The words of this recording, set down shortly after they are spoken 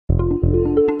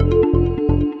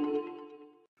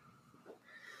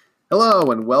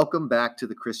Hello and welcome back to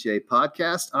the Chris Ye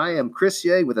podcast. I am Chris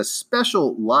Ye with a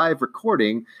special live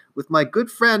recording with my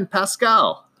good friend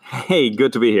Pascal. Hey,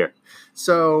 good to be here.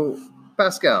 So,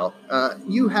 Pascal,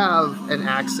 you have an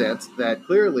accent that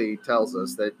clearly tells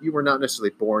us that you were not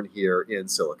necessarily born here in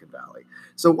Silicon Valley.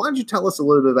 So why don't you tell us a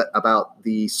little bit about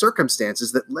the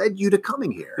circumstances that led you to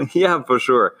coming here? Yeah, for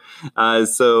sure.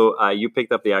 So you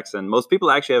picked up the accent. Most people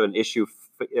actually have an issue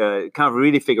kind of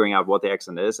really figuring out what the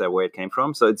accent is and where it came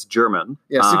from. So it's German.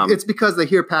 Yes, it's because they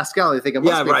hear Pascal and they think it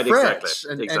must be French.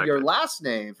 Exactly. And your last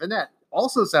name, Finette,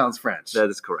 also sounds French.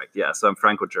 That is correct. Yeah, so I'm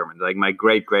Franco-German. Like my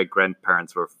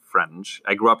great-great-grandparents were French.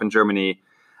 I grew up in Germany,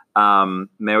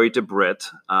 married a Brit.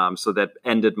 So that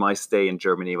ended my stay in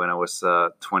Germany when I was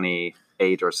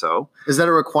 28 or so. Is that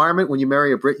a requirement? When you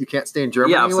marry a Brit, you can't stay in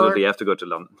Germany anymore? Absolutely. You have to go to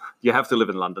London. You have to live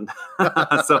in London.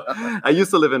 So I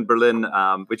used to live in Berlin,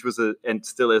 which was and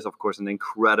still is, of course, an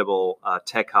incredible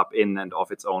tech hub in and of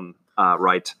its own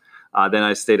right. Then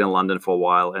I stayed in London for a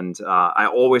while, and I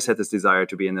always had this desire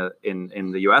to be in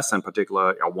the US. In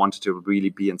particular, I wanted to really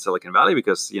be in Silicon Valley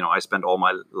because I spent all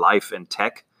my life in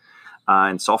tech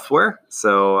and software.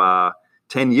 So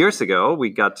 10 years ago, we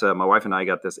got my wife and I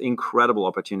got this incredible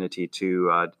opportunity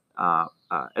to.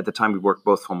 At the time, we worked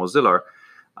both for Mozilla,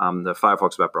 the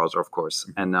Firefox web browser, of course,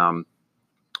 and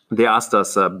they asked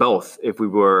us both if we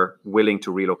were willing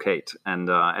to relocate and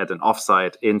at an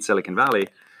offsite in Silicon Valley.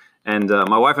 And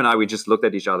my wife and I, we just looked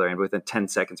at each other, and within 10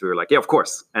 seconds, we were like, yeah, of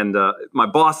course. And my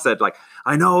boss said, like,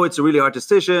 I know it's a really hard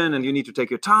decision, and you need to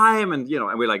take your time. And,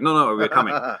 and we're like, no, we're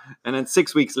coming. And then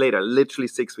 6 weeks later, literally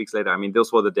 6 weeks later, I mean,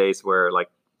 those were the days where,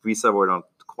 like, visa were not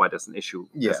quite as an issue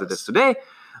as it is today.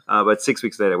 But 6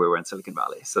 weeks later, we were in Silicon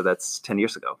Valley. So that's 10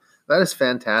 years ago. That is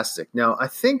fantastic. Now, I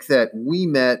think that we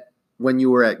met when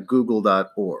you were at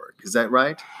Google.org. Is that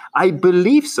right? I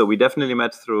believe so. We definitely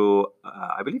met through,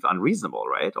 I believe, Unreasonable,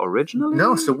 right? Originally?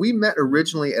 No, so we met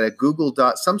originally at a Google.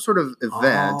 Some sort of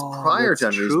event prior to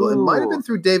Unreasonable. True. It might have been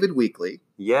through David Weekley.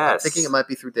 Yes. I'm thinking it might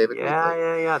be through David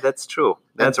Weekley. Yeah, that's true.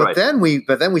 That's right.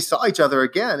 But then we saw each other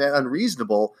again at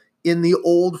Unreasonable in the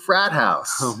old frat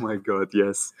house. Oh my God,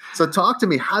 yes. So talk to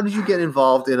me. How did you get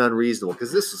involved in Unreasonable?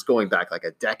 Because this is going back like a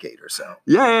decade or so.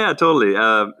 Yeah, totally.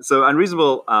 So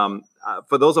Unreasonable,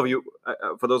 for those of you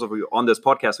on this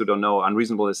podcast who don't know,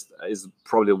 Unreasonable is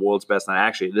probably the world's best, and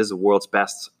actually it is the world's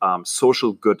best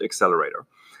social good accelerator.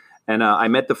 And I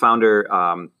met the founder,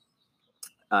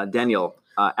 Daniel.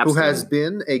 Who has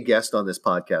been a guest on this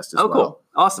podcast as well. Oh, cool.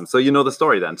 Awesome. So you know the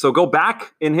story then. So go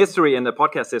back in history, in the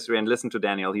podcast history, and listen to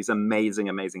Daniel. He's amazing.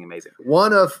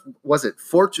 One of, was it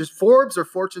Forbes or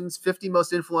Fortune's 50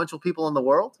 most influential people in the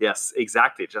world? Yes,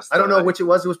 exactly. I don't know which it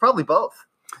was. It was probably both.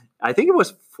 I think it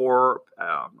was I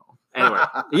don't know.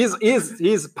 Anyway,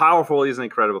 he's powerful. He's an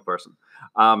incredible person.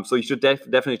 So you should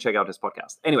definitely check out his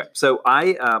podcast. Anyway, so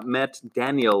I met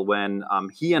Daniel when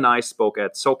he and I spoke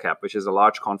at SoCap, which is a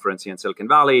large conference here in Silicon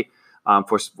Valley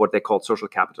for what they call social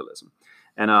capitalism.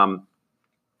 And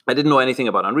I didn't know anything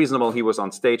about Unreasonable. He was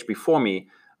on stage before me.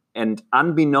 And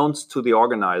unbeknownst to the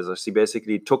organizers, he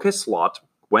basically took his slot,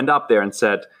 went up there and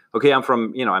said, okay,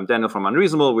 I'm Daniel from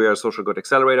Unreasonable. We are a social good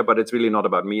accelerator, but it's really not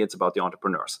about me. It's about the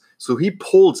entrepreneurs. So he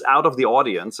pulls out of the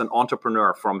audience an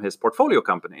entrepreneur from his portfolio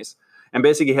companies and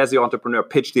basically has the entrepreneur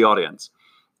pitch the audience.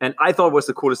 And I thought it was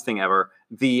the coolest thing ever.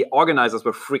 The organizers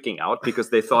were freaking out because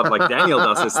they thought like Daniel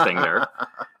does his thing there.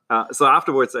 So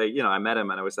afterwards, I met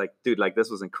him and I was like, dude, like this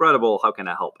was incredible. How can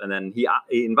I help? And then he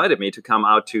invited me to come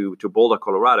out to Boulder,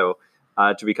 Colorado,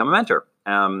 to become a mentor.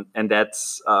 And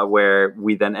that's where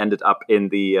we then ended up in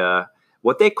the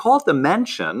what they called the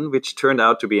mansion, which turned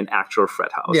out to be an actual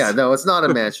frat house. Yeah, no, it's not a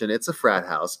mansion. It's a frat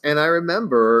house. And I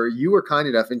remember you were kind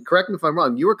enough, and correct me if I'm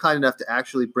wrong, you were kind enough to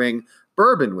actually bring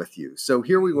bourbon with you. So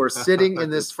here we were sitting in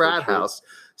this frat house,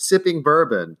 sipping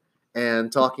bourbon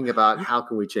and talking about how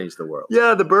can we change the world.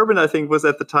 Yeah, the bourbon, I think, was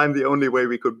at the time the only way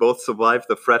we could both survive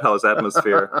the frat house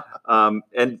atmosphere.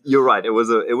 And you're right. It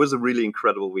was a really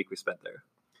incredible week we spent there.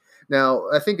 Now,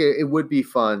 I think it would be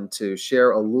fun to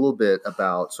share a little bit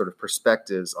about sort of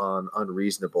perspectives on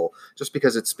Unreasonable, just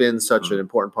because it's been such an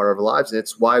important part of our lives, and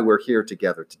it's why we're here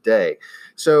together today.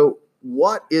 So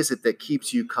what is it that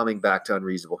keeps you coming back to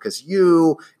Unreasonable? Because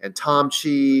you and Tom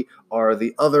Chi are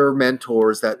the other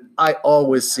mentors that I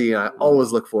always see and I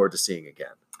always look forward to seeing again.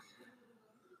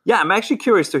 Yeah, I'm actually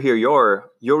curious to hear your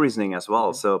reasoning as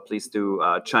well. So please do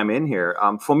chime in here.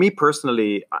 For me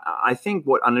personally, I think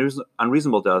what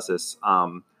Unreasonable does is,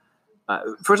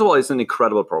 first of all, it's an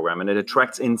incredible program and it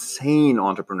attracts insane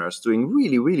entrepreneurs doing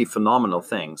really, really phenomenal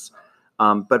things.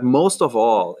 But most of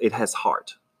all, it has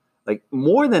heart. like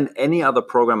more than any other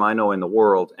program I know in the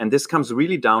world, and this comes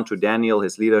really down to Daniel,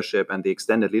 his leadership, and the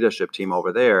extended leadership team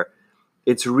over there.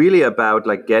 It's really about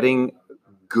like getting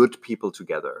good people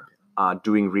together,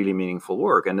 doing really meaningful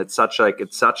work, and it's such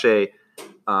a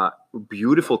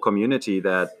beautiful community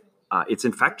that it's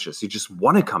infectious. You just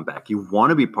want to come back. You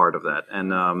want to be part of that,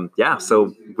 and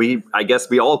so I guess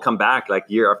we all come back like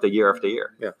year after year after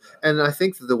year. Yeah, and I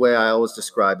think that the way I always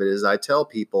describe it is I tell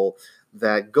people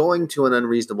that going to an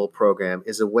unreasonable program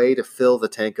is a way to fill the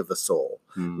tank of the soul.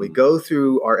 We go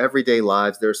through our everyday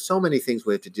lives. There's so many things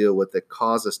we have to deal with that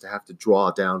cause us to have to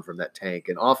draw down from that tank.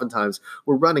 And oftentimes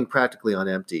we're running practically on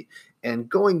empty. And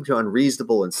going to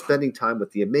unreasonable and spending time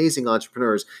with the amazing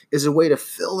entrepreneurs is a way to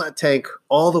fill that tank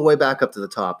all the way back up to the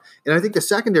top. And I think the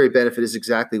secondary benefit is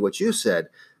exactly what you said.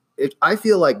 I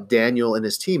feel like Daniel and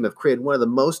his team have created one of the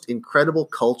most incredible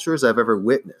cultures I've ever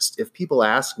witnessed. If people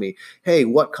ask me, hey,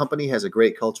 what company has a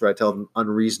great culture? I tell them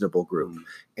Unreasonable Group.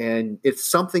 And it's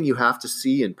something you have to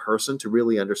see in person to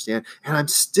really understand. And I'm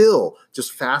still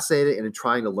just fascinated and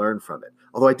trying to learn from it.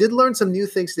 Although I did learn some new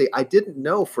things today. I didn't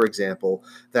know, for example,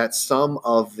 that some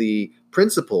of the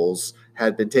principles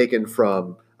had been taken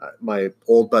from my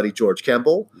old buddy George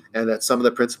Kemble, and that some of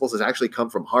the principles has actually come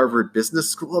from Harvard Business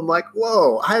School. I'm like,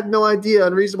 whoa, I had no idea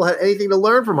Unreasonable had anything to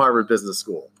learn from Harvard Business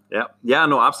School. Yeah,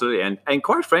 no, absolutely. And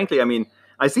quite frankly, I mean,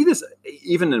 I see this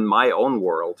even in my own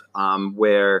world,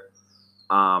 where,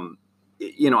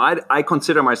 I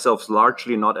consider myself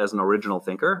largely not as an original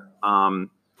thinker.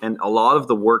 And a lot of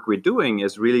the work we're doing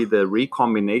is really the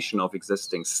recombination of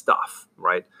existing stuff,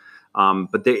 right?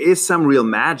 But there is some real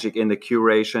magic in the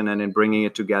curation and in bringing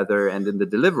it together and in the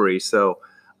delivery. So,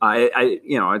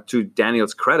 to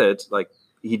Daniel's credit, like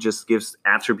he just gives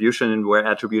attribution where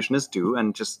attribution is due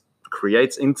and just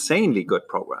creates insanely good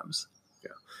programs.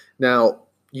 Yeah. Now,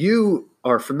 you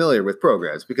are familiar with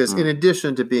programs because in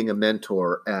addition to being a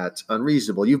mentor at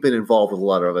Unreasonable, you've been involved with a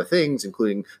lot of other things,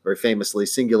 including very famously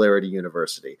Singularity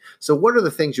University. So what are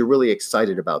the things you're really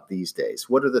excited about these days?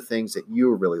 What are the things that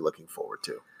you're really looking forward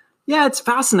to? Yeah, it's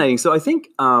fascinating. So I think,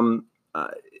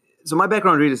 so my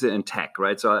background really is in tech,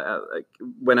 right? So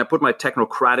when I put my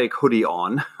technocratic hoodie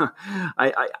on,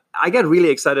 I get really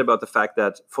excited about the fact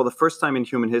that for the first time in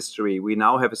human history, we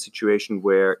now have a situation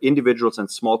where individuals and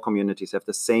small communities have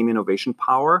the same innovation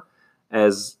power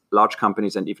as large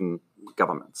companies and even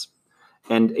governments.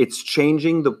 And it's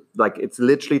it's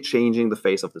literally changing the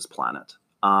face of this planet.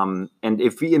 And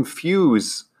if we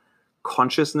infuse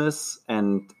consciousness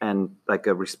and like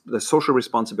the social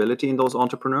responsibility in those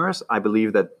entrepreneurs, I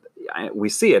believe that we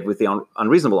see it with the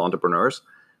unreasonable entrepreneurs.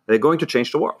 They're going to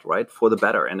change the world, right, for the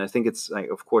better. And I think it's like,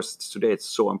 of course, today it's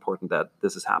so important that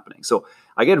this is happening. So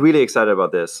I get really excited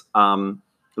about this.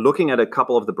 Looking at a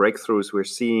couple of the breakthroughs we're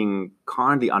seeing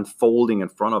currently unfolding in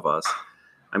front of us.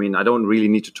 I mean, I don't really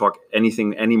need to talk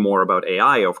anything anymore about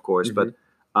AI, of course, but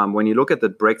when you look at the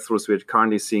breakthroughs we're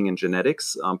currently seeing in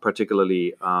genetics,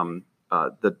 particularly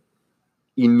the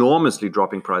enormously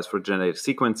dropping price for genetic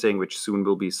sequencing, which soon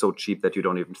will be so cheap that you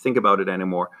don't even think about it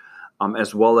anymore,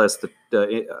 as well as the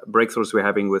breakthroughs we're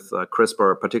having with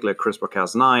CRISPR, particularly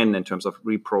CRISPR-Cas9 in terms of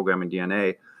reprogramming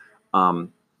DNA.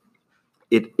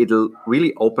 It'll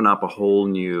really open up a whole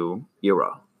new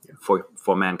era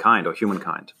for mankind or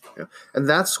humankind. Yeah. And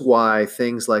that's why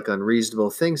things like Unreasonable,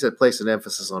 things that place an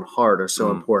emphasis on heart are so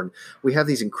important. We have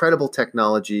these incredible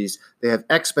technologies. They have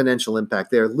exponential impact.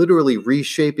 They're literally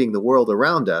reshaping the world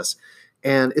around us.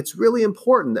 And it's really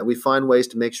important that we find ways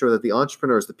to make sure that the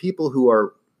entrepreneurs, the people who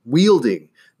are wielding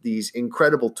these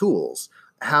incredible tools,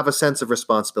 have a sense of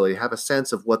responsibility, have a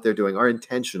sense of what they're doing, are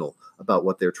intentional about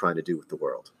what they're trying to do with the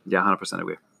world. Yeah, 100%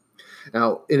 agree.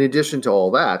 Now, in addition to all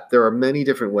that, there are many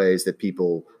different ways that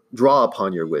people draw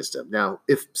upon your wisdom. Now,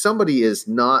 if somebody is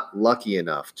not lucky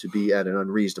enough to be at an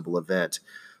Unreasonable event,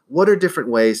 what are different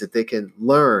ways that they can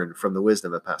learn from the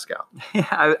wisdom of Pascal?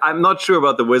 Yeah, I'm not sure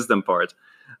about the wisdom part,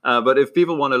 but if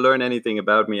people want to learn anything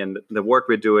about me and the work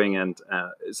we're doing, and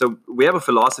so we have a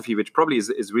philosophy which probably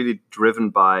is really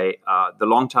driven by the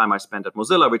long time I spent at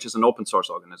Mozilla, which is an open source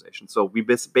organization. So we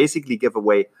basically give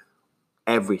away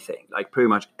everything, like pretty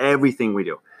much everything we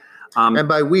do. And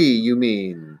by we, you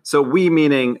mean? So we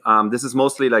meaning, this is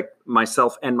mostly like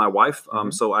myself and my wife.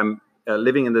 So I'm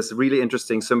living in this really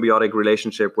interesting symbiotic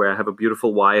relationship where I have a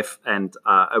beautiful wife and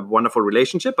a wonderful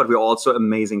relationship, but we're also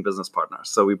amazing business partners.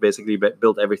 So we basically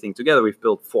built everything together. We've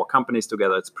built 4 companies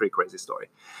together. It's a pretty crazy story.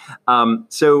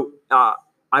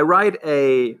 I write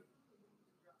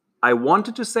I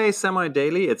wanted to say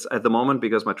semi-daily. It's at the moment,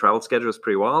 because my travel schedule is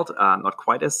pretty wild, not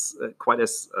quite as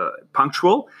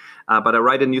punctual. But I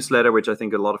write a newsletter, which I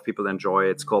think a lot of people enjoy.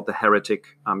 It's called The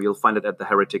Heretic. You'll find it at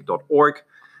theheretic.org.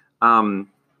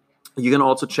 You can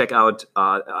also check out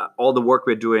all the work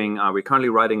we're doing. We're currently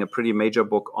writing a pretty major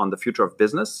book on the future of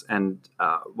business and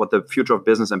what the future of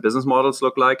business and business models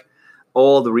look like.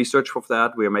 All the research for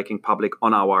that we are making public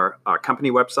on our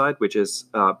company website, which is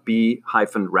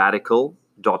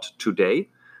Be-Radical.Today.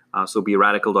 So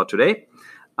Be-Radical.Today.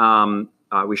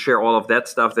 We share all of that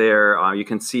stuff there. You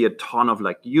can see a ton of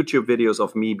like YouTube videos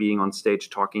of me being on stage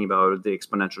talking about the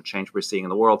exponential change we're seeing in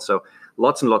the world. So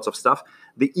lots and lots of stuff.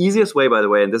 The easiest way, by the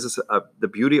way, and this is the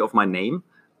beauty of my name,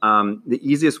 the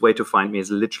easiest way to find me is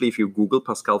literally if you Google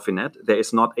Pascal Finette, there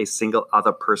is not a single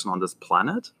other person on this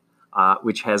planet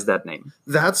which has that name.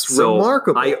 That's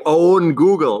remarkable. I own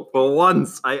Google for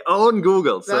once. I own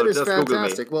Google. That is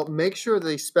fantastic. Well, make sure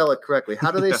they spell it correctly.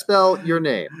 How do they spell your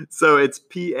name? So it's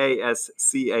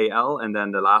Pascal, and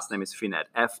then the last name is Finette,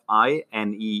 Finette.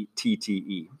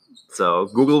 So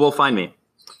Google will find me.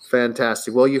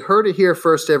 Fantastic. Well, you heard it here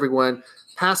first, everyone.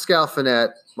 Pascal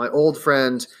Finette, my old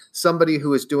friend, somebody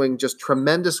who is doing just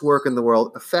tremendous work in the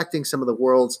world, affecting some of the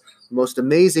world's most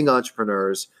amazing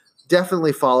entrepreneurs.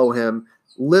 Definitely follow him.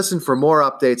 Listen for more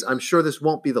updates. I'm sure this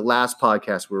won't be the last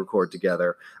podcast we record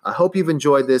together. I hope you've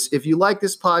enjoyed this. If you like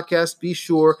this podcast, be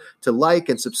sure to like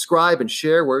and subscribe and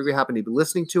share wherever you happen to be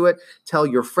listening to it. Tell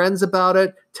your friends about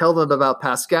it. Tell them about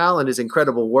Pascal and his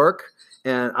incredible work.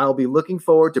 And I'll be looking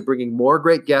forward to bringing more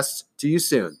great guests to you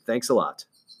soon. Thanks a lot.